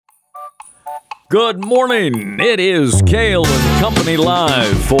Good morning. It is Cail and Company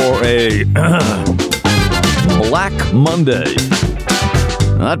live for a Black Monday.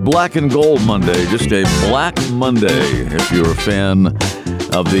 Not black and gold Monday, just a Black Monday if you're a fan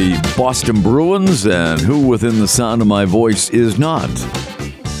of the Boston Bruins, and who within the sound of my voice is not.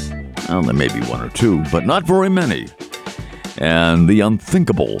 Well, there may be one or two, but not very many. And the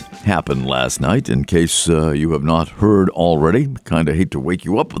unthinkable happened last night, in case you have not heard already. Kind of hate to wake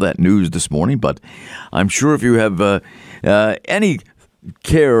you up with that news this morning, but I'm sure if you have any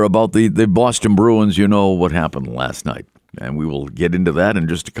care about the Boston Bruins, you know what happened last night. And we will get into that in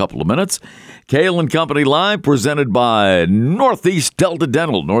just a couple of minutes. Cail and Company Live, presented by Northeast Delta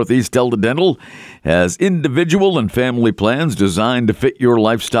Dental. Northeast Delta Dental has individual and family plans designed to fit your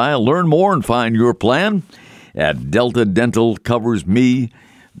lifestyle. Learn more and find your plan at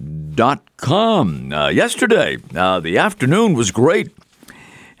deltadentalcoversme.com. Yesterday, the afternoon was great.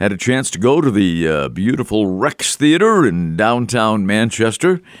 Had a chance to go to the beautiful Rex Theater in downtown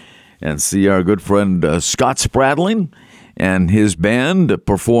Manchester and see our good friend Scott Spradling and his band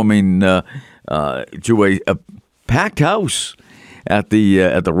performing to a packed house at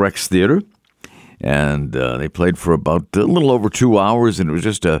the Rex Theater. And they played for about a little over 2 hours, and it was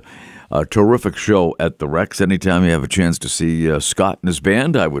just a terrific show at the Rex. Anytime you have a chance to see Scott and his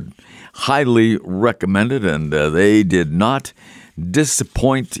band, I would highly recommend it, and they did not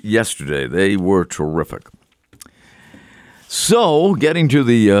disappoint yesterday. They were terrific. So, getting to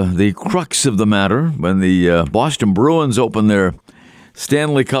the crux of the matter, when the Boston Bruins opened their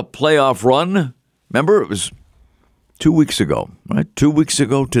Stanley Cup playoff run, remember, it was 2 weeks ago, right? 2 weeks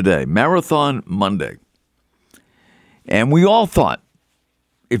ago today, Marathon Monday. And we all thought,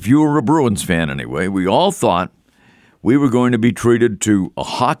 if you were a Bruins fan anyway, we all thought we were going to be treated to a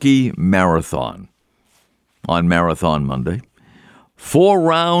hockey marathon on Marathon Monday. 4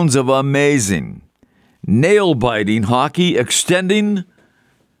 rounds of amazing, nail-biting hockey extending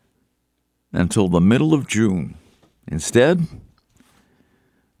until the middle of June. Instead,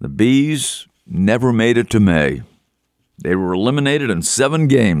 the Bees never made it to May. They were eliminated in 7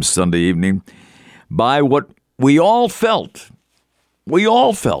 games Sunday evening by what we all felt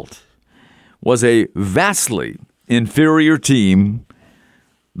was a vastly inferior team,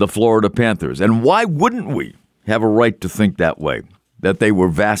 the Florida Panthers. And why wouldn't we have a right to think that way, that they were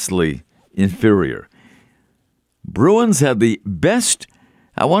vastly inferior? Bruins had the best,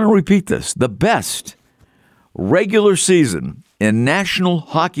 I want to repeat this, the best regular season in National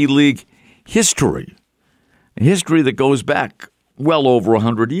Hockey League history, a history that goes back well over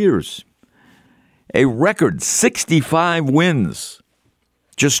 100 years. A record 65 wins,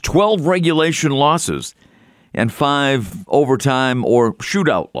 just 12 regulation losses, and 5 overtime or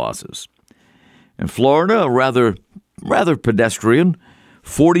shootout losses. In Florida, a rather pedestrian,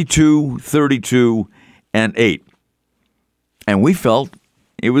 42, 32, and 8. And we felt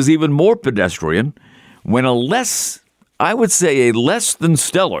it was even more pedestrian when a less than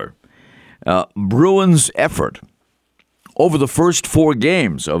stellar Bruins effort over the first 4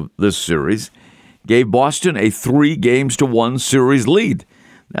 games of this series gave Boston a 3-1 series lead.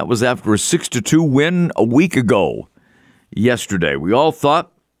 That was after a 6-2 win a week ago yesterday. We all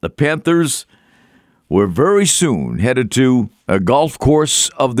thought the Panthers were very soon headed to a golf course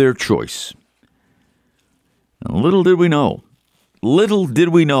of their choice. And little did we know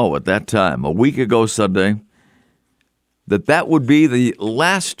at that time, a week ago Sunday, that would be the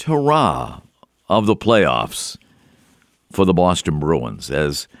last hurrah of the playoffs for the Boston Bruins,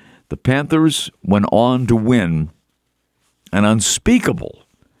 as the Panthers went on to win an unspeakable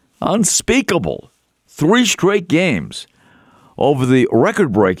 3 straight games over the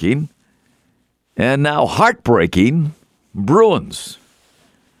record-breaking and now heartbreaking Bruins.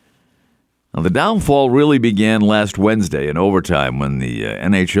 Now, the downfall really began last Wednesday in overtime when the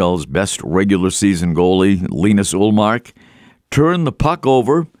NHL's best regular season goalie, Linus Ullmark, turned the puck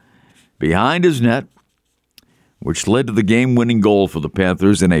over behind his net, which led to the game-winning goal for the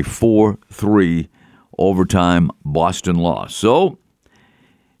Panthers in a 4-3 overtime Boston loss. So,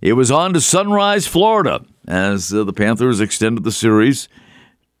 it was on to Sunrise, Florida, as the Panthers extended the series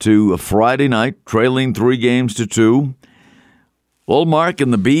to a Friday night, trailing 3-2. Ullmark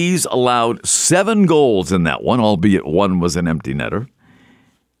and the Bees allowed 7 goals in that one, albeit one was an empty netter.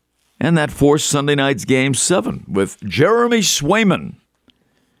 And that forced Sunday night's Game 7 with Jeremy Swayman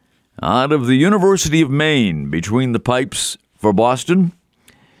out of the University of Maine between the pipes for Boston.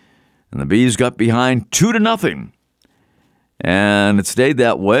 And the Bees got behind 2-0. And it stayed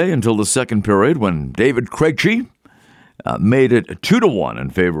that way until the second period when David Krejci made it 2-1 in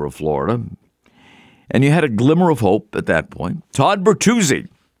favor of Florida. And you had a glimmer of hope at that point. Todd Bertuzzi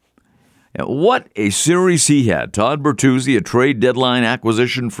And what a series he had. Todd Bertuzzi, a trade deadline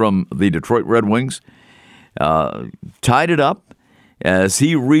acquisition from the Detroit Red Wings, tied it up as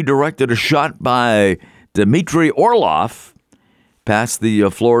he redirected a shot by Dmitry Orlov past the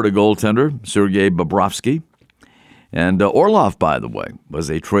Florida goaltender, Sergei Bobrovsky. And Orlov, by the way, was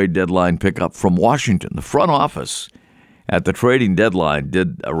a trade deadline pickup from Washington. The front office at the trading deadline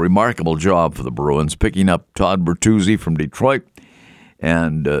did a remarkable job for the Bruins, picking up Todd Bertuzzi from Detroit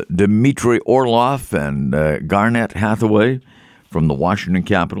and Dmitry Orlov and Garnett Hathaway from the Washington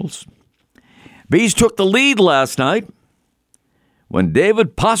Capitals. Bees took the lead last night when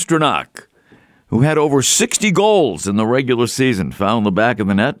David Pastrnak, who had over 60 goals in the regular season, found the back of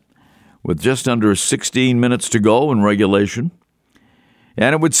the net with just under 16 minutes to go in regulation.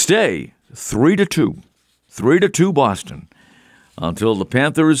 And it would stay 3-2. 3-2 Boston until the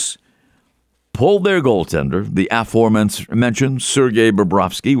Panthers pulled their goaltender, the aforementioned Sergei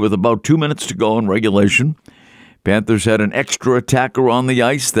Bobrovsky, with about 2 minutes to go in regulation. Panthers had an extra attacker on the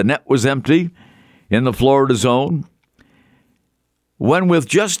ice. The net was empty in the Florida zone. When with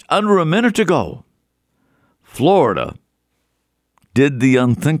just under a minute to go, Florida did the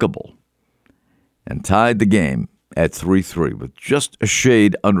unthinkable and tied the game at 3-3 with just a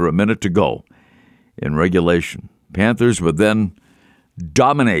shade under a minute to go in regulation. Panthers would then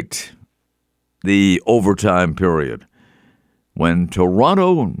dominate the overtime period when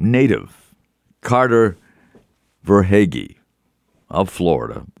Toronto native Carter Verhaeghe of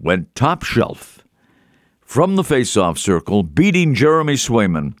Florida went top shelf from the faceoff circle, beating Jeremy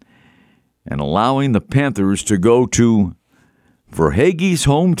Swayman and allowing the Panthers to go to Verhaeghe's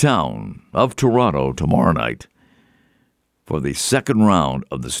hometown of Toronto tomorrow night for the second round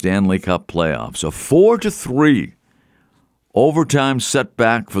of the Stanley Cup playoffs. A 4-3 overtime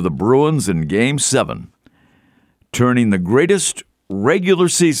setback for the Bruins in Game 7, turning the greatest regular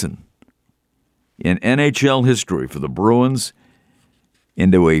season in NHL history for the Bruins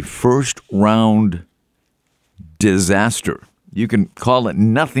into a first-round disaster. You can call it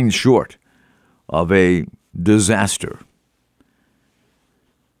nothing short of a disaster.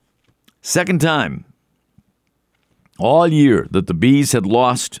 Second time all year that the Bees had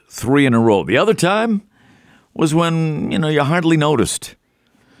lost 3 in a row. The other time was when, you hardly noticed.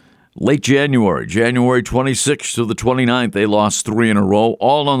 Late January 26th to the 29th, they lost 3 in a row,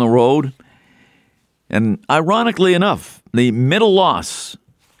 all on the road. And ironically enough, the middle loss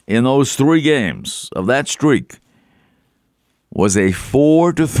in those 3 games of that streak was a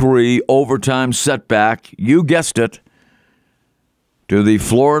 4-3 overtime setback, you guessed it, to the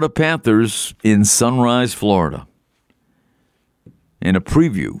Florida Panthers in Sunrise, Florida. In a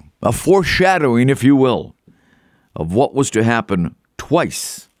preview, a foreshadowing, if you will, of what was to happen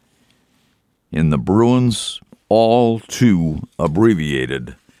twice in the Bruins' all too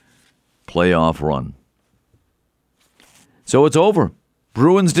abbreviated playoff run. So it's over.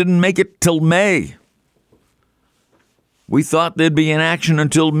 Bruins didn't make it till May. We thought they'd be in action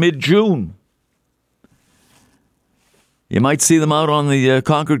until mid-June. You might see them out on the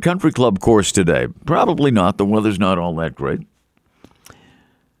Concord Country Club course today. Probably not. The weather's not all that great.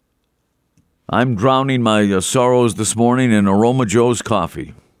 I'm drowning my sorrows this morning in Aroma Joe's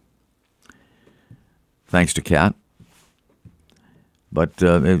coffee. Thanks to Kat. But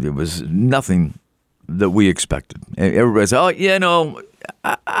it was nothing that we expected. Everybody said,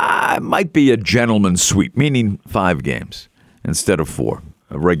 I might be a gentleman's sweep, meaning 5 games instead of 4,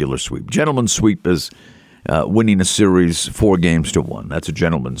 a regular sweep. Gentleman's sweep is winning a series 4-1. That's a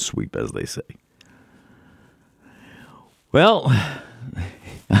gentleman's sweep, as they say. Well,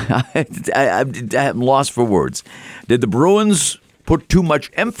 I'm lost for words. Did the Bruins put too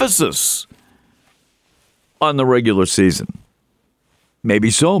much emphasis on the regular season?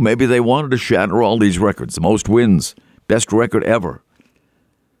 Maybe so. Maybe they wanted to shatter all these records. The most wins, best record ever.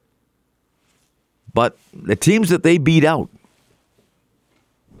 But the teams that they beat out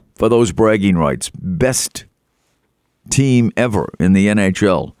for those bragging rights, best team ever in the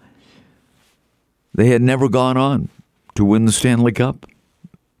NHL, they had never gone on to win the Stanley Cup.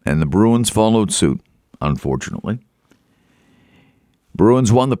 And the Bruins followed suit, unfortunately.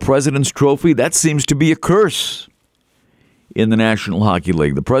 Bruins won the President's Trophy. That seems to be a curse in the National Hockey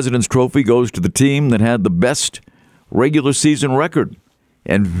League. The President's Trophy goes to the team that had the best regular season record.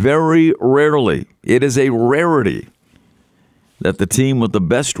 And very rarely, it is a rarity, that the team with the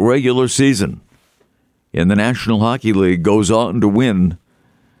best regular season in the National Hockey League goes on to win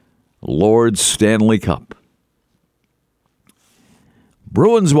Lord's Stanley Cup.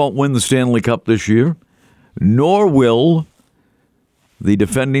 Bruins won't win the Stanley Cup this year, nor will the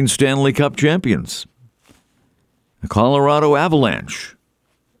defending Stanley Cup champions, the Colorado Avalanche.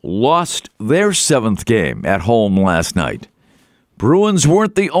 lost their 7th game at home last night. Bruins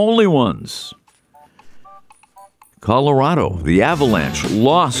weren't the only ones. Colorado, the Avalanche,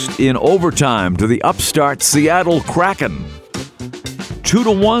 lost in overtime to the upstart Seattle Kraken.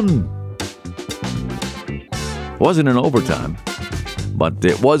 2-1. Wasn't in overtime, but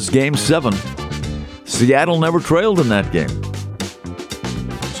it was Game 7. Seattle never trailed in that game.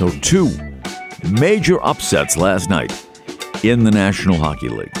 So 2 major upsets last night in the National Hockey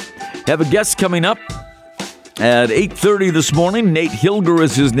League. Have a guest coming up at 8:30 this morning. Nate Hilger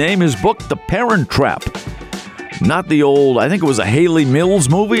is his name. His book, The Parent Trap. Not the old, I think it was a Haley Mills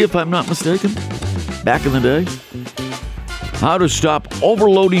movie, if I'm not mistaken, back in the day. How to Stop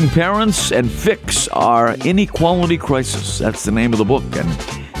Overloading Parents and Fix Our Inequality Crisis. That's the name of the book, and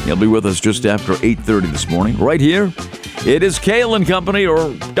he'll be with us just after 8:30 this morning. Right here, it is Cail and Company,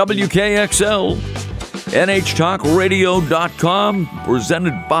 or WKXL, NHTalkRadio.com,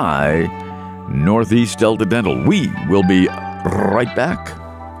 presented by Northeast Delta Dental. We will be right back.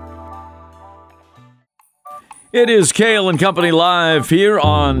 It is Cail and Company live here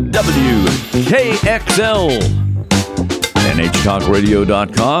on WKXL,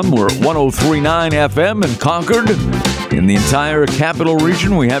 NHTalkRadio.com. We're at 103.9 FM in Concord. In the entire capital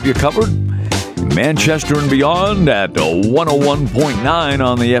region, we have you covered. Manchester and beyond at 101.9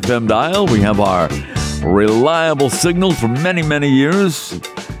 on the FM dial. We have our reliable signal for many, many years,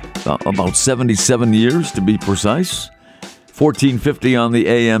 about 77 years to be precise. 1450 on the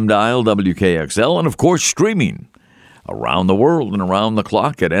AM dial, WKXL, and of course streaming around the world and around the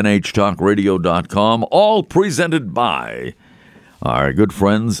clock at NHTalkRadio.com, all presented by our good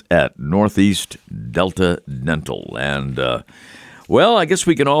friends at Northeast Delta Dental. And, well, I guess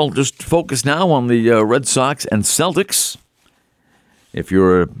we can all just focus now on the Red Sox and Celtics. If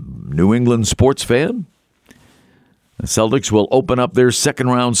you're a New England sports fan, the Celtics will open up their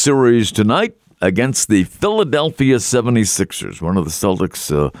second-round series tonight against the Philadelphia 76ers, one of the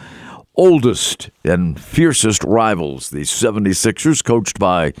Celtics' oldest and fiercest rivals. The 76ers, coached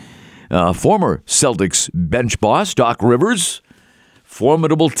by former Celtics bench boss Doc Rivers.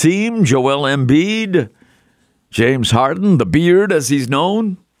 Formidable team, Joel Embiid, James Harden, the Beard as he's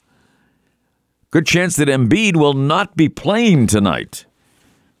known. Good chance that Embiid will not be playing tonight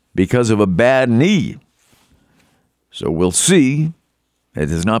because of a bad knee. So we'll see. It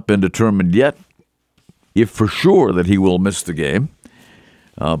has not been determined yet if for sure that he will miss the game.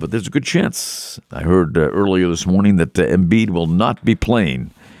 But there's a good chance. I heard earlier this morning that Embiid will not be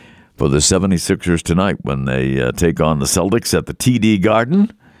playing for the 76ers tonight when they take on the Celtics at the TD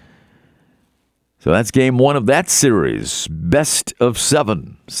Garden. So that's game 1 of that series. Best of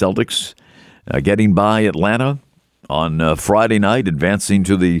 7. Celtics getting by Atlanta on Friday night, advancing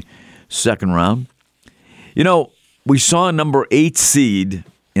to the second round. You know, we saw a number 8 seed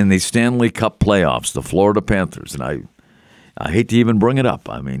in the Stanley Cup playoffs, the Florida Panthers, and I hate to even bring it up.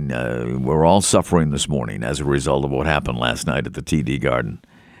 I mean, we're all suffering this morning as a result of what happened last night at the TD Garden.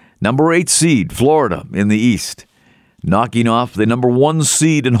 Number 8 seed, Florida in the East, knocking off the number 1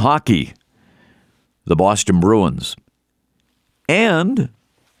 seed in hockey, the Boston Bruins. And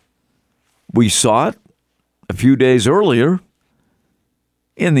we saw it a few days earlier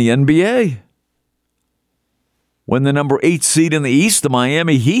in the NBA, when the number 8 seed in the East, the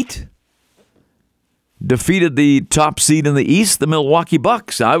Miami Heat, defeated the top seed in the East, the Milwaukee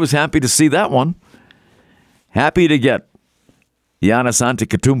Bucks. I was happy to see that one. Happy to get Giannis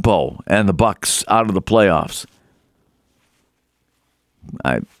Antetokounmpo and the Bucks out of the playoffs.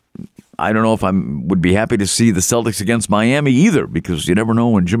 I don't know if I would be happy to see the Celtics against Miami either, because you never know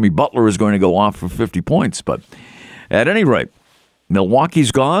when Jimmy Butler is going to go off for 50 points. But at any rate,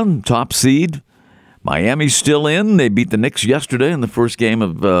 Milwaukee's gone, top seed. Miami's still in. They beat the Knicks yesterday in the first game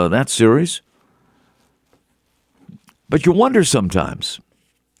of that series. But you wonder sometimes.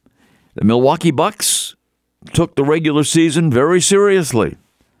 The Milwaukee Bucks took the regular season very seriously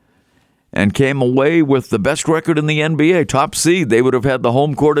and came away with the best record in the NBA, top seed. They would have had the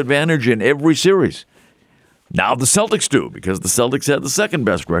home court advantage in every series. Now the Celtics do, because the Celtics had the second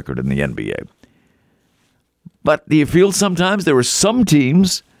best record in the NBA. But do you feel sometimes there are some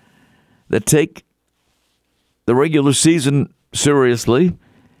teams that take the regular season seriously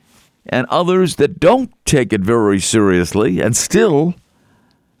and others that don't take it very seriously and still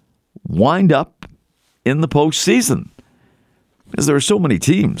wind up in the postseason? Because there are so many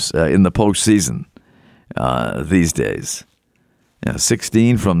teams in the postseason these days.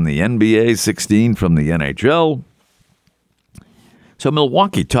 16 from the NBA, 16 from the NHL. So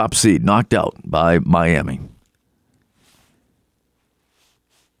Milwaukee, top seed, knocked out by Miami.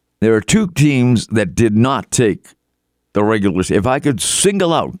 There are 2 teams that did not take the regular season, if I could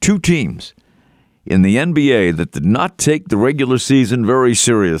single out two teams in the NBA that did not take the regular season very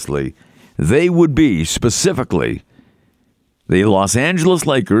seriously, they would be specifically the Los Angeles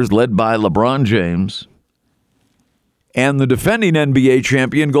Lakers, led by LeBron James, and the defending NBA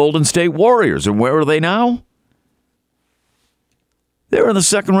champion Golden State Warriors. And where are they now? They're in the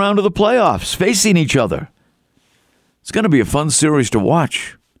second round of the playoffs, facing each other. It's going to be a fun series to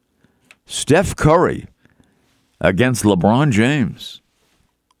watch. Steph Curry against LeBron James.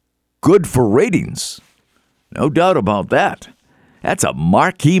 Good for ratings. No doubt about that. That's a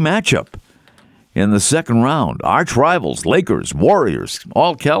marquee matchup in the second round. Arch rivals, Lakers, Warriors,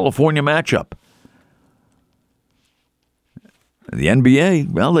 all California matchup. The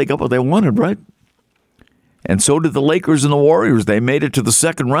NBA, well, they got what they wanted, right? And so did the Lakers and the Warriors. They made it to the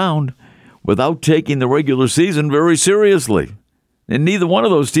second round without taking the regular season very seriously. And neither one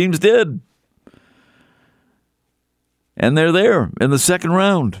of those teams did. And they're there in the second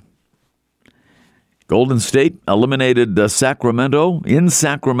round. Golden State eliminated Sacramento in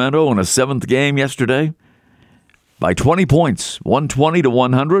Sacramento in a seventh game yesterday by 20 points,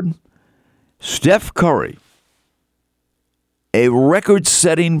 120-100. Steph Curry, a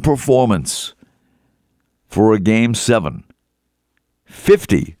record-setting performance for a Game 7.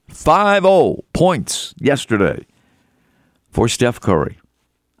 50 points yesterday for Steph Curry.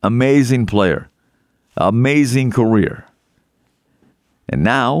 Amazing player. Amazing career. And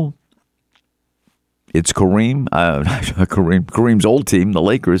now it's Kareem's old team, the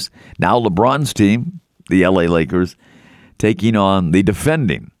Lakers, now LeBron's team, the LA Lakers, taking on the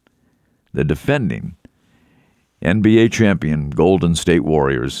defending NBA champion Golden State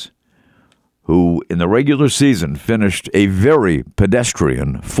Warriors, who in the regular season finished a very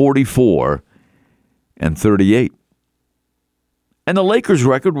pedestrian 44-38. And the Lakers'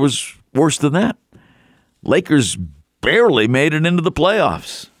 record was worse than that. Lakers barely made it into the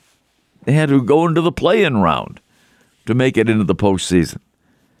playoffs. They had to go into the play-in round to make it into the postseason.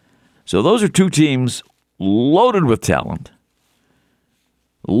 So those are two teams loaded with talent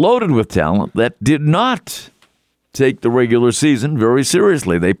that did not take the regular season very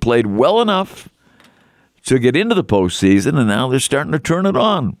seriously. They played well enough to get into the postseason, and now they're starting to turn it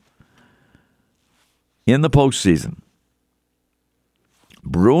on in the postseason.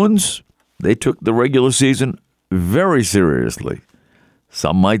 Bruins, they took the regular season very seriously.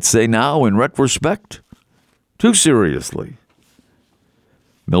 Some might say now, in retrospect, too seriously.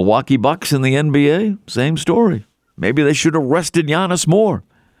 Milwaukee Bucks in the NBA, same story. Maybe they should have rested Giannis more.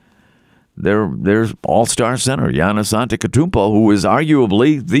 Their all-star center, Giannis Antetokounmpo, who is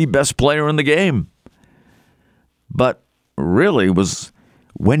arguably the best player in the game, but really was,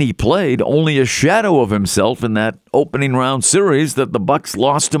 when he played, only a shadow of himself in that opening round series that the Bucks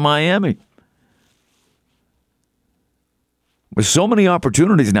lost to Miami. With so many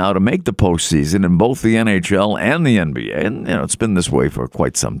opportunities now to make the postseason in both the NHL and the NBA, and it's been this way for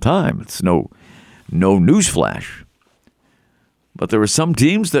quite some time. It's no newsflash. But there are some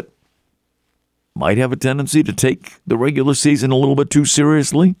teams that might have a tendency to take the regular season a little bit too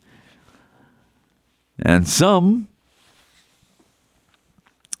seriously. And some,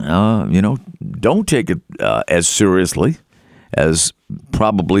 don't take it as seriously as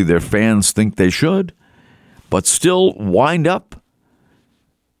probably their fans think they should, but still wind up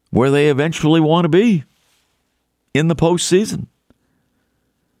where they eventually want to be in the postseason.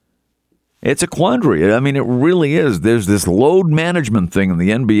 It's a quandary. I mean, it really is. There's this load management thing in the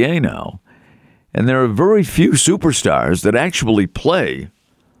NBA now, and there are very few superstars that actually play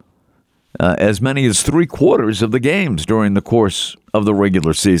as many as 3/4 of the games during the course of the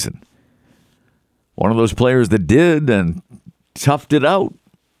regular season. One of those players that did and toughed it out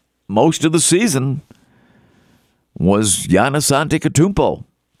most of the season was Giannis Antetokounmpo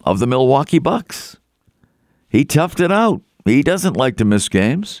of the Milwaukee Bucks. He toughed it out. He doesn't like to miss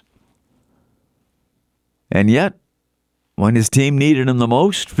games. And yet, when his team needed him the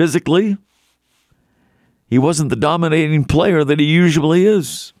most physically, he wasn't the dominating player that he usually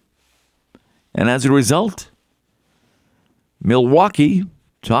is. And as a result, Milwaukee,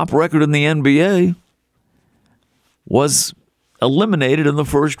 top record in the NBA, was eliminated in the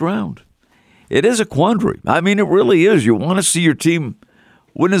first round. It is a quandary. I mean, it really is. You want to see your team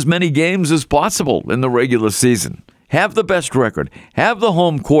win as many games as possible in the regular season. Have the best record. Have the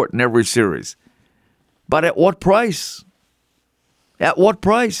home court in every series. But at what price? At what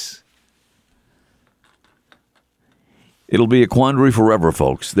price? It'll be a quandary forever,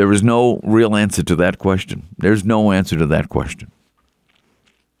 folks. There is no real answer to that question. There's no answer to that question.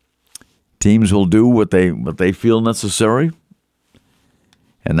 Teams will do what they feel necessary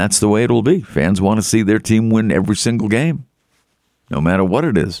And that's the way it will be. Fans want to see their team win every single game, no matter what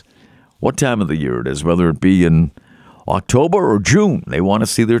it is, what time of the year it is, whether it be in October or June. They want to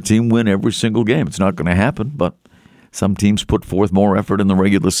see their team win every single game. It's not going to happen, but some teams put forth more effort in the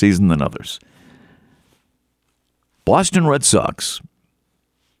regular season than others. Boston Red Sox,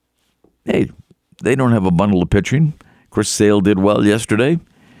 hey, they don't have a bundle of pitching. Chris Sale did well yesterday.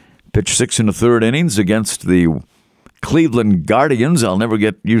 Pitched 6 1/3 innings against the Cleveland Guardians. I'll never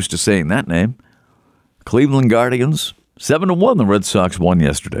get used to saying that name. Cleveland Guardians. 7-1 the Red Sox won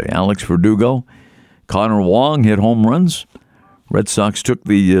yesterday. Alex Verdugo, Connor Wong hit home runs. Red Sox took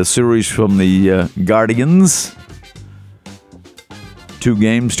the series from the Guardians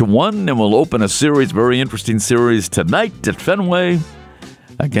 2-1, and we'll open a series, very interesting series tonight at Fenway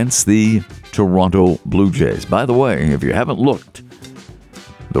against the Toronto Blue Jays. By the way, if you haven't looked,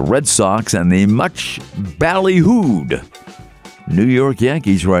 the Red Sox and the much ballyhooed New York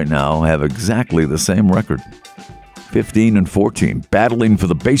Yankees right now have exactly the same record, 15-14, battling for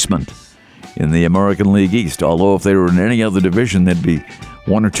the basement in the American League East. Although if they were in any other division, they'd be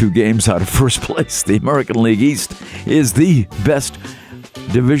 1 or 2 games out of first place. The American League East is the best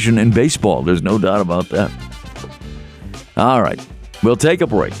division in baseball. There's no doubt about that. All right, we'll take a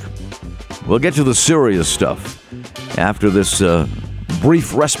break. We'll get to the serious stuff after this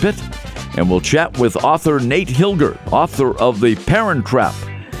brief respite, and we'll chat with author Nate Hilger, author of The Parent Trap,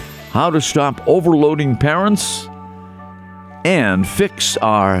 How to Stop Overloading Parents and Fix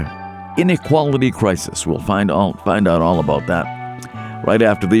Our Inequality Crisis. We'll find out all about that right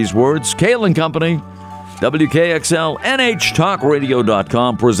after these words. Cail and Company, WKXL,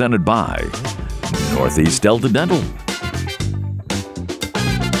 NHTalkRadio.com, presented by Northeast Delta Dental.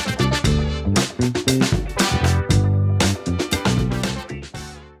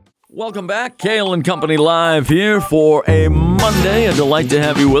 Welcome back. Cail and Company live here for a Monday. A delight to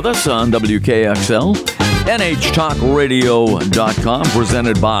have you with us on WKXL, NHTalkRadio.com,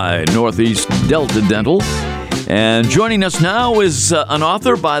 presented by Northeast Delta Dental. And joining us now is an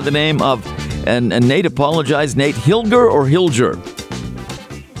author by the name of, and Nate, apologize, Nate Hilger or Hilger?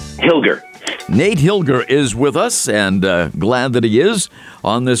 Hilger. Nate Hilger is with us, and glad that he is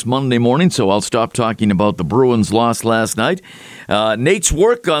on this Monday morning, so I'll stop talking about the Bruins' loss last night. Nate's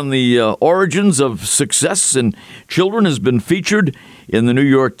work on the origins of success in children has been featured in the New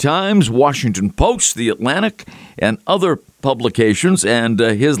York Times, Washington Post, The Atlantic, and other publications, and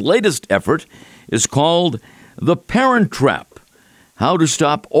his latest effort is called The Parent Trap, How to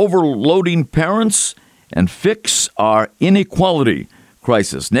Stop Overloading Parents and Fix Our Inequality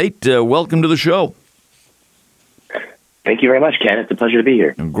Crisis. Nate, welcome to the show. Thank you very much, Ken. It's a pleasure to be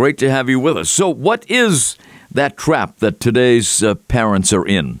here. Great to have you with us. So what is that trap that today's parents are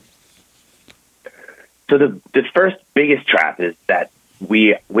in? So the first biggest trap is that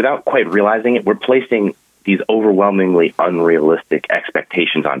we, without quite realizing it, we're placing these overwhelmingly unrealistic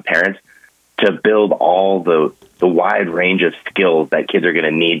expectations on parents to build all the wide range of skills that kids are going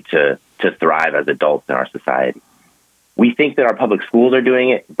to need to thrive as adults in our society. We think that our public schools are doing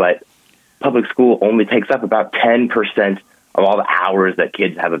it, but public school only takes up about 10% of all the hours that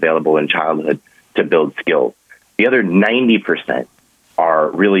kids have available in childhood to build skills. The other 90% are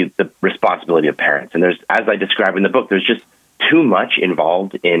really the responsibility of parents. And there's, as I describe in the book, there's just too much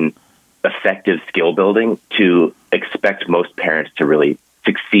involved in effective skill building to expect most parents to really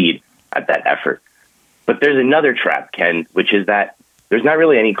succeed at that effort. But there's another trap, Ken, which is that there's not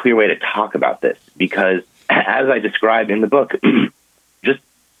really any clear way to talk about this because, as I describe in the book, just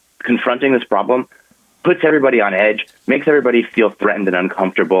confronting this problem puts everybody on edge, makes everybody feel threatened and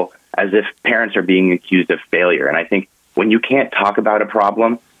uncomfortable, as if parents are being accused of failure. And I think when you can't talk about a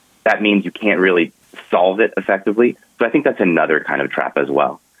problem, that means you can't really solve it effectively. So I think that's another kind of trap as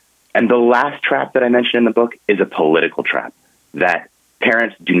well. And the last trap that I mentioned in the book is a political trap, that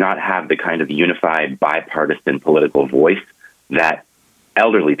parents do not have the kind of unified bipartisan political voice that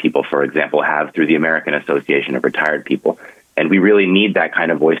elderly people, for example, have through the American Association of Retired People. And we really need that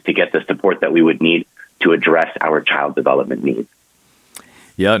kind of voice to get the support that we would need to address our child development needs.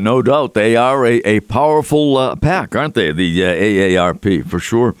 Yeah, no doubt. They are a powerful pack, aren't they? The AARP, for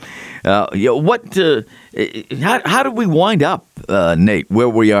sure. How did we wind up, Nate, where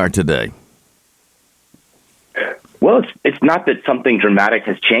we are today? Well, it's not that something dramatic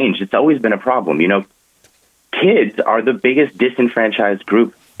has changed. It's always been a problem. You know, kids are the biggest disenfranchised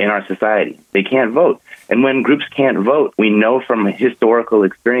group in our society. They can't vote. And when groups can't vote, we know from historical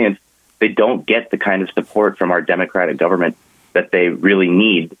experience they don't get the kind of support from our democratic government that they really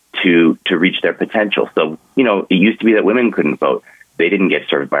need to reach their potential. So, you know, it used to be that women couldn't vote. They didn't get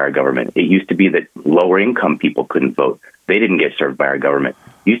served by our government. It used to be that lower income people couldn't vote. They didn't get served by our government.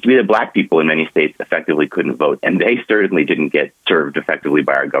 It used to be that black people in many states effectively couldn't vote, and they certainly didn't get served effectively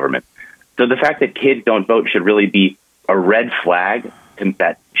by our government. So the fact that kids don't vote should really be a red flag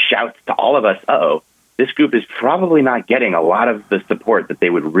that shouts to all of us, this group is probably not getting a lot of the support that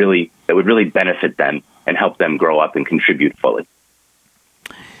would really benefit them and help them grow up and contribute fully.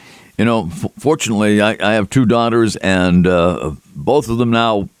 Fortunately, I have two daughters, and both of them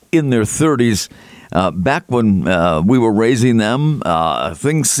now in their 30s. Back when we were raising them,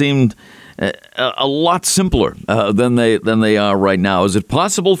 things seemed a lot simpler than they are right now. Is it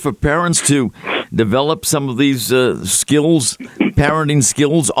possible for parents to develop some of these skills, parenting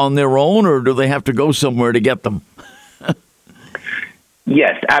skills, on their own, or do they have to go somewhere to get them?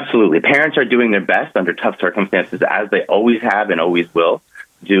 Yes, absolutely. Parents are doing their best under tough circumstances, as they always have and always will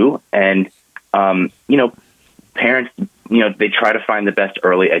do. And, parents, they try to find the best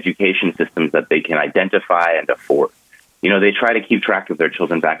early education systems that they can identify and afford. They try to keep track of their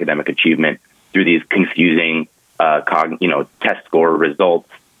children's academic achievement through these confusing, test score results,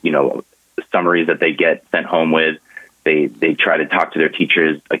 summaries that they get sent home with. They try to talk to their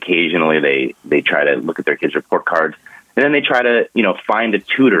teachers occasionally. They try to look at their kids' report cards. And then they try to, find a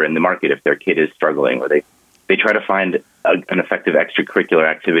tutor in the market if their kid is struggling, or they try to find an effective extracurricular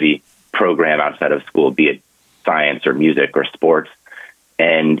activity program outside of school, be it science or music or sports,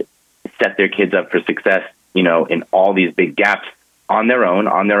 and set their kids up for success, in all these big gaps on their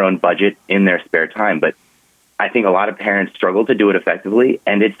own budget, in their spare time. But I think a lot of parents struggle to do it effectively,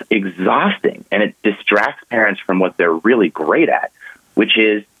 and it's exhausting, and it distracts parents from what they're really great at, which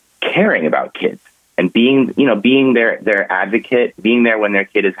is caring about kids and being their advocate, being there when their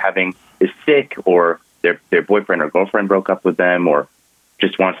kid is sick, or their boyfriend or girlfriend broke up with them, or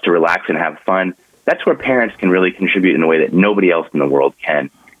just wants to relax and have fun. That's where parents can really contribute in a way that nobody else in the world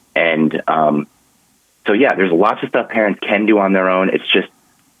can. And there's lots of stuff parents can do on their own. It's just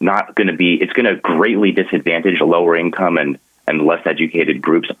not going to it's going to greatly disadvantage lower income and less educated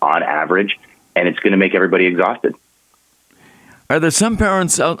groups on average, and it's going to make everybody exhausted. Are there some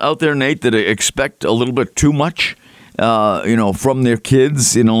parents out there, Nate, that expect a little bit too much, from their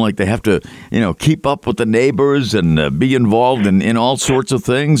kids? Like they have to, keep up with the neighbors and be involved in all sorts of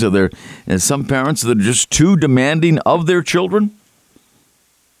things? Are there some parents that are just too demanding of their children?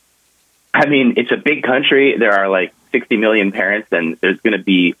 I mean, it's a big country. There are like 60 million parents, and there's going to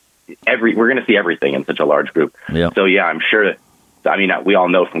be we're going to see everything in such a large group. Yeah. So yeah, I'm sure. We all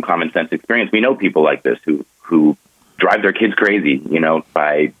know from common sense experience. We know people like this who drive their kids crazy,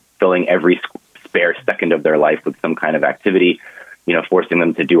 by filling every spare second of their life with some kind of activity, forcing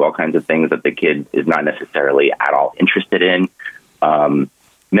them to do all kinds of things that the kid is not necessarily at all interested in.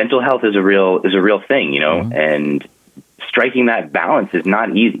 Mental health is a real thing, mm-hmm. And striking that balance is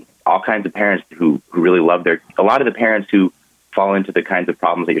not easy. All kinds of parents who really love a lot of the parents who fall into the kinds of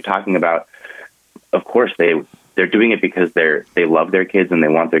problems that you're talking about, of course, they're doing it because they love their kids and they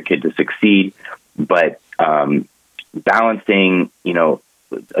want their kid to succeed. But balancing,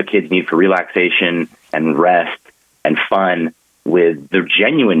 a kid's need for relaxation and rest and fun with the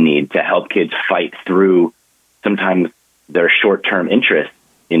genuine need to help kids fight through sometimes their short-term interests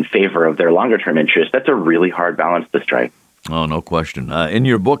in favor of their longer-term interests, that's a really hard balance to strike. Oh, no question. In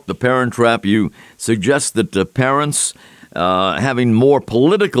your book, The Parent Trap, you suggest that parents having more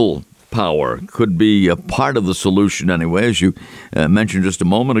political power could be a part of the solution anyway, as you mentioned just a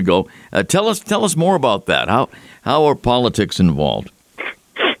moment ago. Tell us more about that. How are politics involved?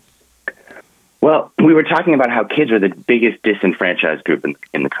 Well, we were talking about how kids are the biggest disenfranchised group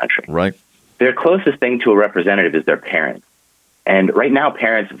in the country. Right. Their closest thing to a representative is their parents. And right now,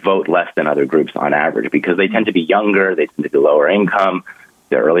 parents vote less than other groups on average because they tend to be younger, they tend to be lower income,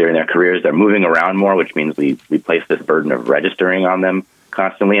 they're earlier in their careers, they're moving around more, which means we place this burden of registering on them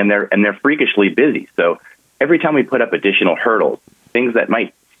constantly, and they're freakishly busy. So every time we put up additional hurdles, things that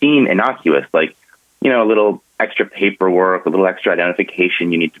might seem innocuous, like, a little extra paperwork, a little extra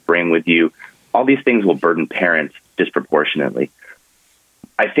identification you need to bring with you, all these things will burden parents disproportionately.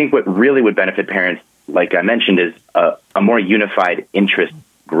 I think what really would benefit parents, like I mentioned, is a more unified interest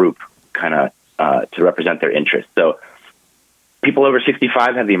group kind of to represent their interests. So people over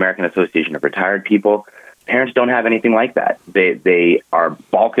 65 have the American Association of Retired People. Parents don't have anything like that. They are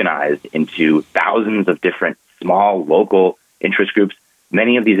balkanized into thousands of different small local interest groups.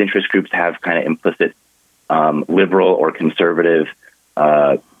 Many of these interest groups have kind of implicit liberal or conservative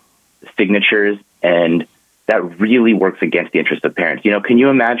signatures, and that really works against the interests of parents. Can you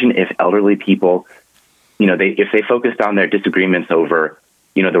imagine if elderly people, if they focused on their disagreements over,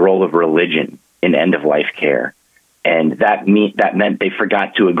 the role of religion in end-of-life care, And that meant they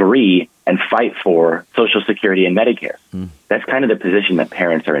forgot to agree and fight for Social Security and Medicare. That's kind of the position that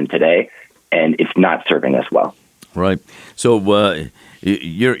parents are in today, and it's not serving us well. Right. So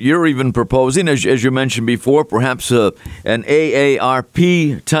you're even proposing, as you mentioned before, perhaps an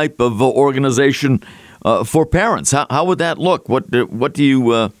AARP type of organization for parents. How would that look? What do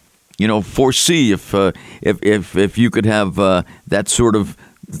you foresee if you could have that sort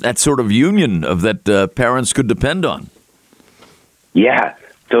of union of that parents could depend on? Yeah.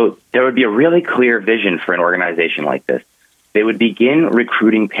 So there would be a really clear vision for an organization like this. They would begin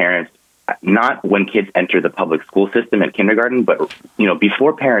recruiting parents not when kids enter the public school system at kindergarten, but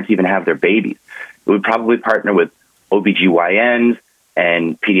before parents even have their babies. It would probably partner with OBGYNs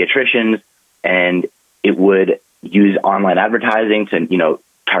and pediatricians, and it would use online advertising to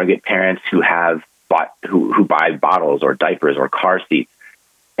target parents who who buy bottles or diapers or car seats.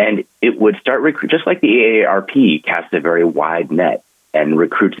 And it would start just like the AARP casts a very wide net and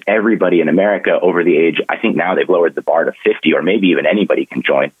recruits everybody in America over the age. I think now they've lowered the bar to 50, or maybe even anybody can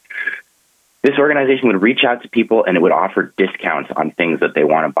join. This organization would reach out to people and it would offer discounts on things that they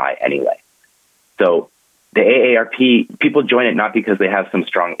want to buy anyway. So the AARP, people join it not because they have some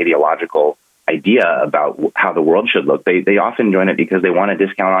strong ideological idea about how the world should look. They often join it because they want a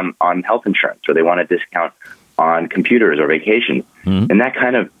discount on health insurance, or they want a discount on computers or vacations. And that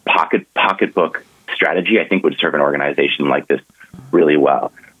kind of pocketbook strategy, I think, would serve an organization like this really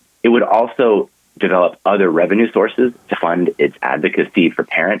well. It would also develop other revenue sources to fund its advocacy for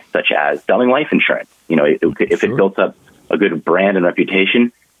parents, such as selling life insurance. If it built up a good brand and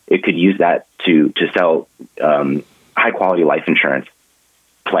reputation, it could use that to sell high quality life insurance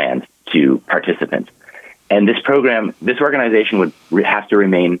plans to participants. And this organization would have to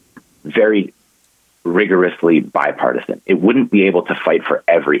remain very rigorously bipartisan. It wouldn't be able to fight for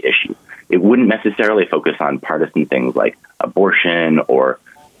every issue. It wouldn't necessarily focus on partisan things like abortion or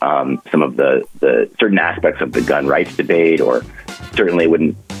some of the certain aspects of the gun rights debate, or certainly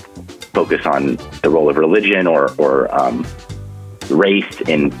wouldn't focus on the role of religion or race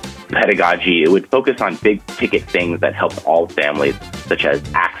in pedagogy. It would focus on big ticket things that help all families, such as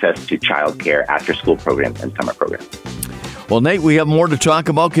access to childcare, after school programs, and summer programs. Well, Nate, we have more to talk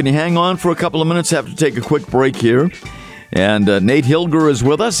about. Can you hang on for a couple of minutes? Have to take a quick break here. And Nate Hilger is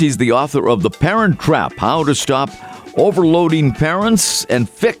with us. He's the author of The Parent Trap: How to Stop Overloading Parents and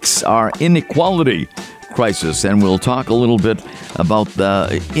Fix Our Inequality Crisis. And we'll talk a little bit about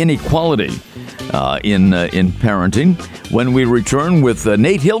the inequality in parenting when we return with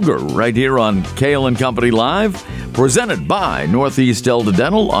Nate Hilger right here on Cail and Company Live, presented by Northeast Delta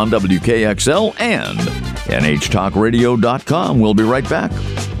Dental on WKXL and NHTalkRadio.com. We'll be right back.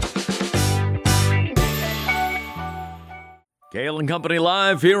 Cail and Company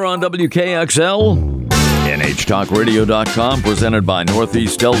Live here on WKXL, NHTalkRadio.com, presented by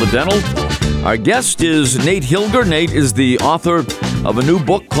Northeast Delta Dental. Our guest is Nate Hilger. Nate is the author of a new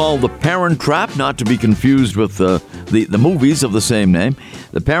book called The Parent Trap, not to be confused with the movies of the same name.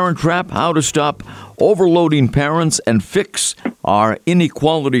 The Parent Trap: How to Stop Overloading Parents and Fix Our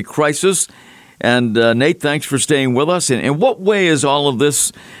Inequality Crisis. And Nate, thanks for staying with us. In what way is all of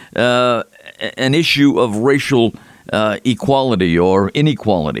this an issue of racial equality or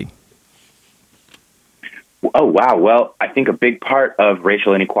inequality? Oh, wow. Well, I think a big part of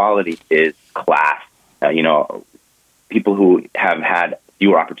racial inequality is class. People who have had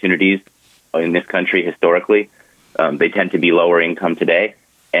fewer opportunities in this country historically, they tend to be lower income today.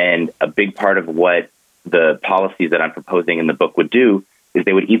 And a big part of what the policies that I'm proposing in the book would do is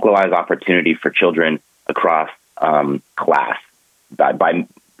they would equalize opportunity for children across class by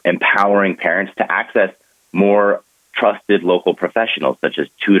empowering parents to access more trusted local professionals, such as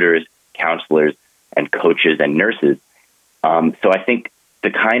tutors, counselors, and coaches and nurses. So I think the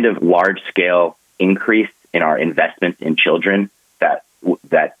kind of large-scale increase in our investments in children that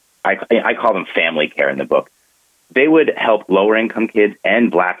I call them family care in the book, they would help lower-income kids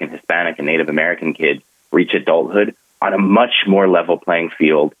and Black and Hispanic and Native American kids reach adulthood on a much more level playing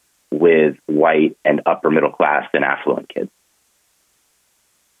field with white and upper-middle class and affluent kids.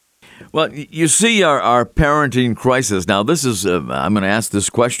 Well, you see our parenting crisis. Now, this is, I'm going to ask this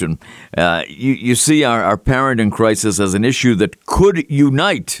question. You see our parenting crisis as an issue that could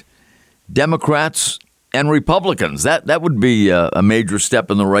unite Democrats and Republicans. That would be a major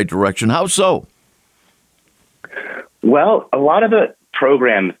step in the right direction. How so? Well, a lot of the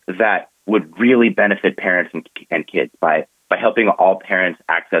programs that would really benefit parents and kids by helping all parents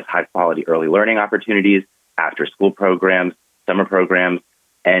access high-quality early learning opportunities, after-school programs, summer programs,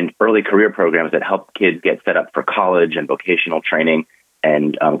 and early career programs that help kids get set up for college and vocational training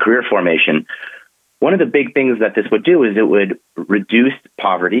and career formation. one of the big things that this would do is it would reduce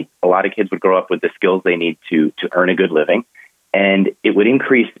poverty. A lot of kids would grow up with the skills they need to earn a good living. And it would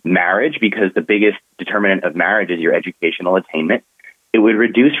increase marriage because the biggest determinant of marriage is your educational attainment. It would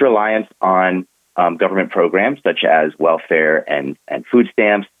reduce reliance on government programs such as welfare and food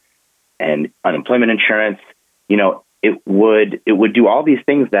stamps and unemployment insurance. It would do all these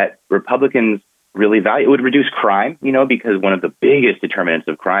things that Republicans really value. It would reduce crime, because one of the biggest determinants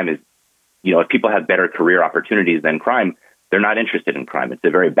of crime is, if people have better career opportunities than crime, they're not interested in crime. It's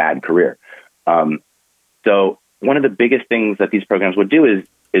a very bad career. So one of the biggest things that these programs would do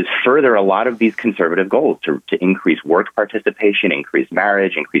is further a lot of these conservative goals to increase work participation, increase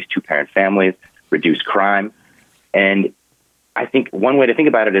marriage, increase two-parent families, reduce crime. And I think one way to think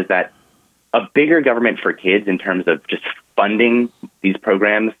about it is that a bigger government for kids in terms of just funding these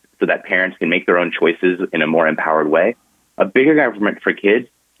programs so that parents can make their own choices in a more empowered way, a bigger government for kids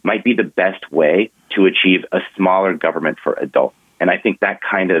might be the best way to achieve a smaller government for adults. And I think that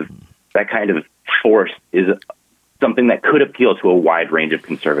kind of force is something that could appeal to a wide range of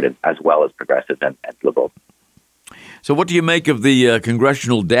conservatives as well as progressives and liberals. So what do you make of the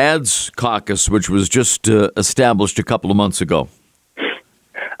Congressional Dads Caucus, which was just established a couple of months ago?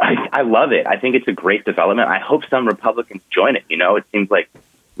 I love it. I think it's a great development. I hope some Republicans join it. It seems like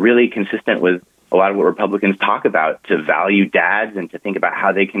really consistent with a lot of what Republicans talk about, to value dads and to think about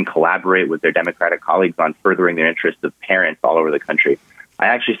how they can collaborate with their Democratic colleagues on furthering the interests of parents all over the country. I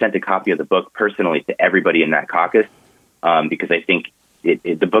actually sent a copy of the book personally to everybody in that caucus because I think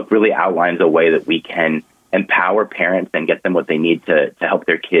the book really outlines a way that we can empower parents and get them what they need to help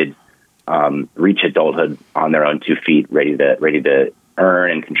their kids reach adulthood on their own 2 feet, ready to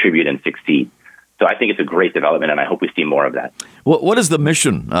earn and contribute and succeed. So I think it's a great development, and I hope we see more of that. What is the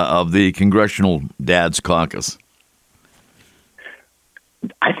mission of the Congressional Dads Caucus?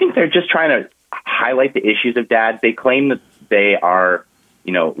 I think they're just trying to highlight the issues of dads. They claim that they are,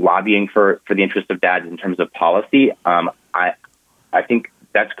 lobbying for the interests of dads in terms of policy. I think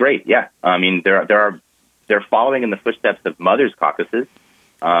that's great. Yeah, I mean they're following in the footsteps of mothers' caucuses,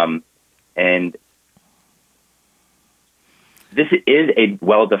 and this is a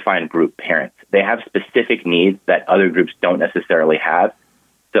well-defined group, parents. They have specific needs that other groups don't necessarily have.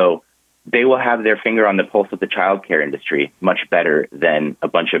 So they will have their finger on the pulse of the childcare industry much better than a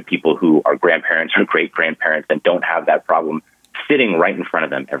bunch of people who are grandparents or great-grandparents and don't have that problem sitting right in front of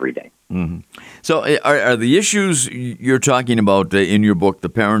them every day. Mm-hmm. So are the issues you're talking about in your book, The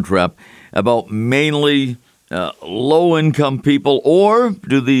Parent Trap, about mainly low-income people, or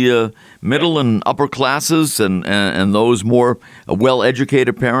do the middle and upper classes and those more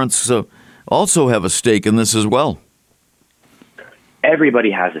well-educated parents also have a stake in this as well?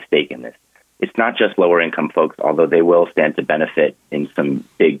 Everybody has a stake in this. It's not just lower-income folks, although they will stand to benefit in some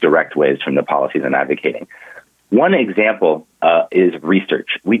big direct ways from the policies I'm advocating. One example is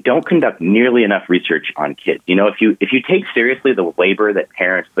research. We don't conduct nearly enough research on kids. If you take seriously the labor that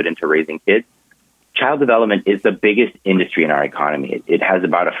parents put into raising kids, child development is the biggest industry in our economy. It has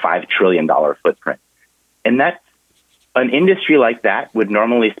about a $5 trillion footprint. And that's an industry like that would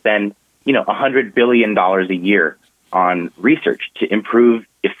normally spend, $100 billion a year on research to improve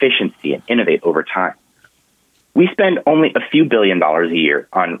efficiency and innovate over time. We spend only a few $billion a year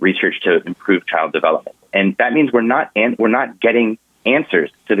on research to improve child development. And that means we're not getting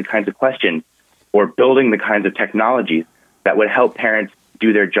answers to the kinds of questions or building the kinds of technologies that would help parents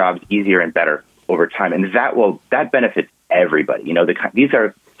do their jobs easier and better over time. And that benefits everybody. These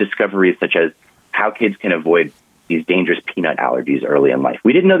are discoveries such as how kids can avoid these dangerous peanut allergies early in life.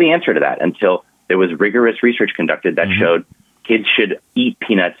 We didn't know the answer to that until there was rigorous research conducted that showed kids should eat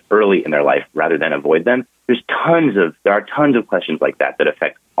peanuts early in their life rather than avoid them. There are tons of questions like that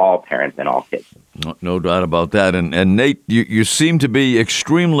affect all parents and all kids. No doubt about that. And Nate, you seem to be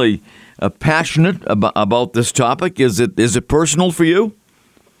extremely passionate about this topic. Is it personal for you?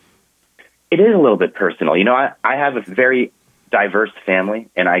 It is a little bit personal. I have a very diverse family,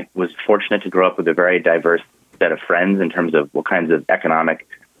 and I was fortunate to grow up with a very diverse set of friends in terms of what kinds of economic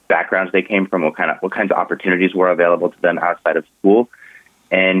backgrounds they came from, what kinds of opportunities were available to them outside of school.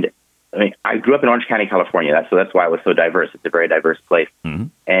 And I grew up in Orange County, California. So that's why it was so diverse. It's a very diverse place. Mm-hmm.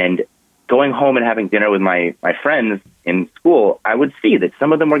 And going home and having dinner with my friends in school, I would see that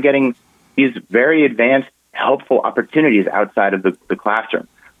some of them were getting these very advanced, helpful opportunities outside of the classroom.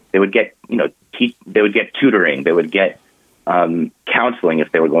 They would get, they would get tutoring. They would get counseling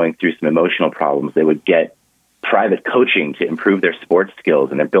if they were going through some emotional problems. They would get private coaching to improve their sports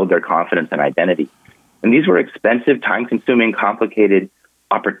skills and build their confidence and identity. And these were expensive, time-consuming, complicated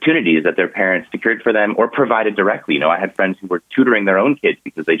opportunities that their parents secured for them or provided directly. I had friends who were tutoring their own kids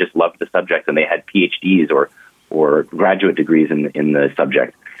because they just loved the subject and they had PhDs or graduate degrees in the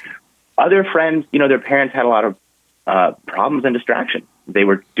subject. Other friends, their parents had a lot of problems and distractions. They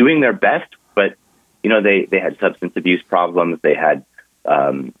were doing their best, but they had substance abuse problems. They had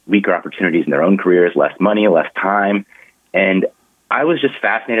weaker opportunities in their own careers, less money, less time. And I was just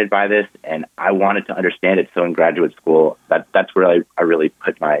fascinated by this, and I wanted to understand it. So in graduate school, that's where I really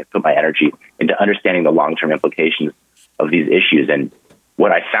put my energy into understanding the long-term implications of these issues. And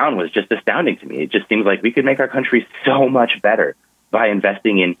what I found was just astounding to me. It just seems like we could make our country so much better by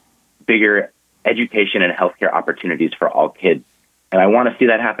investing in bigger education and healthcare opportunities for all kids. And I want to see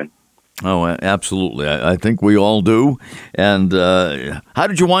that happen. Oh, absolutely. I think we all do. And how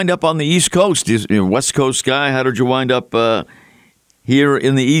did you wind up on the East Coast? You're a West Coast guy. How did you wind up here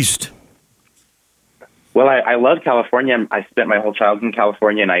in the East? Well, I love California. I spent my whole childhood in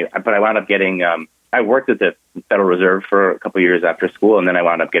California, but I wound up getting, I worked at the Federal Reserve for a couple of years after school, and then I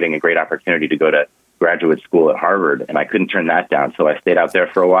wound up getting a great opportunity to go to graduate school at Harvard, and I couldn't turn that down. So I stayed out there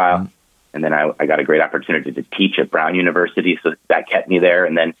for a while, and then I got a great opportunity to teach at Brown University, so that kept me there.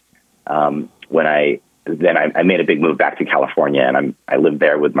 And then when I made a big move back to California, and I live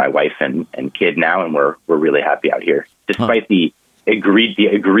there with my wife and kid now, and we're really happy out here, despite the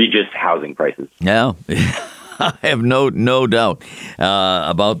egregious housing prices. Yeah, I have no doubt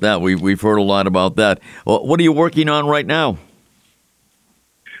about that. We've heard a lot about that. Well, what are you working on right now?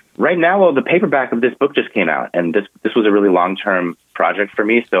 Right now, well, the paperback of this book just came out, and this was a really long-term project for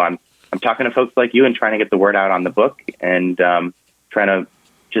me. So I'm talking to folks like you and trying to get the word out on the book, and trying to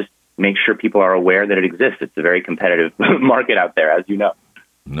just make sure people are aware that it exists. It's a very competitive market out there, as you know.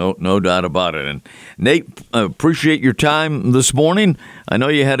 No doubt about it. And Nate, appreciate your time this morning. I know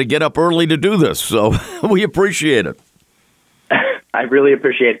you had to get up early to do this, so we appreciate it. I really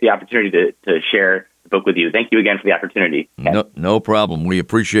appreciate the opportunity to share the book with you. Thank you again for the opportunity. No problem. We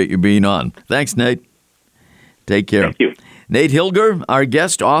appreciate you being on. Thanks, Nate. Take care. Thank you. Nate Hilger, our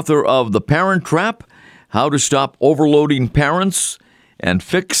guest, author of The Parent Trap, How to Stop Overloading Parents and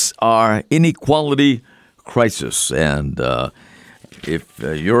Fix Our Inequality Crisis. And if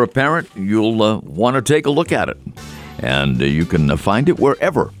you're a parent, you'll want to take a look at it. And you can find it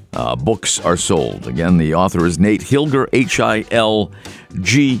wherever books are sold. Again, the author is Nate Hilger, Hilger.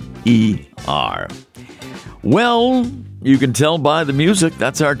 Well, you can tell by the music,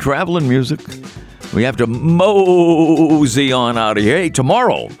 that's our traveling music. We have to mosey on out of here. Hey,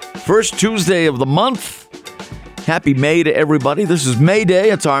 tomorrow, first Tuesday of the month. Happy May to everybody. This is May Day.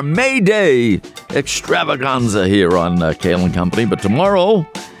 It's our May Day extravaganza here on Cail & Company. But tomorrow,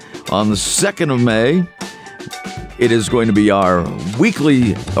 on the 2nd of May, it is going to be our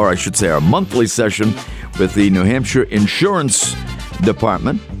weekly, or I should say our monthly session with the New Hampshire Insurance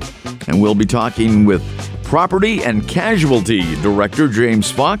Department. And we'll be talking with Property and Casualty Director James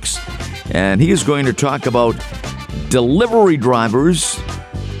Fox. And he is going to talk about delivery drivers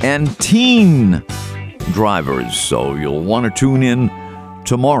and teen drivers. So you'll want to tune in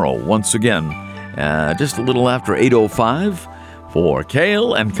tomorrow once again, just a little after 8:05 for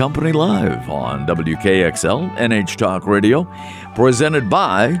Cail & Company Live on WKXL, NH Talk Radio, presented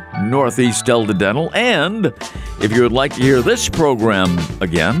by Northeast Delta Dental. And if you would like to hear this program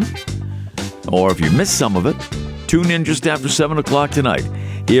again, or if you missed some of it, tune in just after 7 o'clock tonight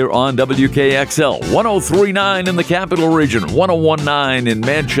here on WKXL, 103.9 in the Capital Region, 101.9 in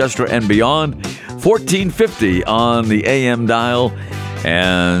Manchester and beyond, 1450 on the AM dial,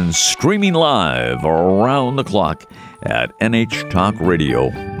 and streaming live around the clock at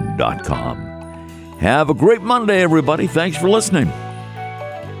nhtalkradio.com. Have a great Monday, everybody. Thanks for listening.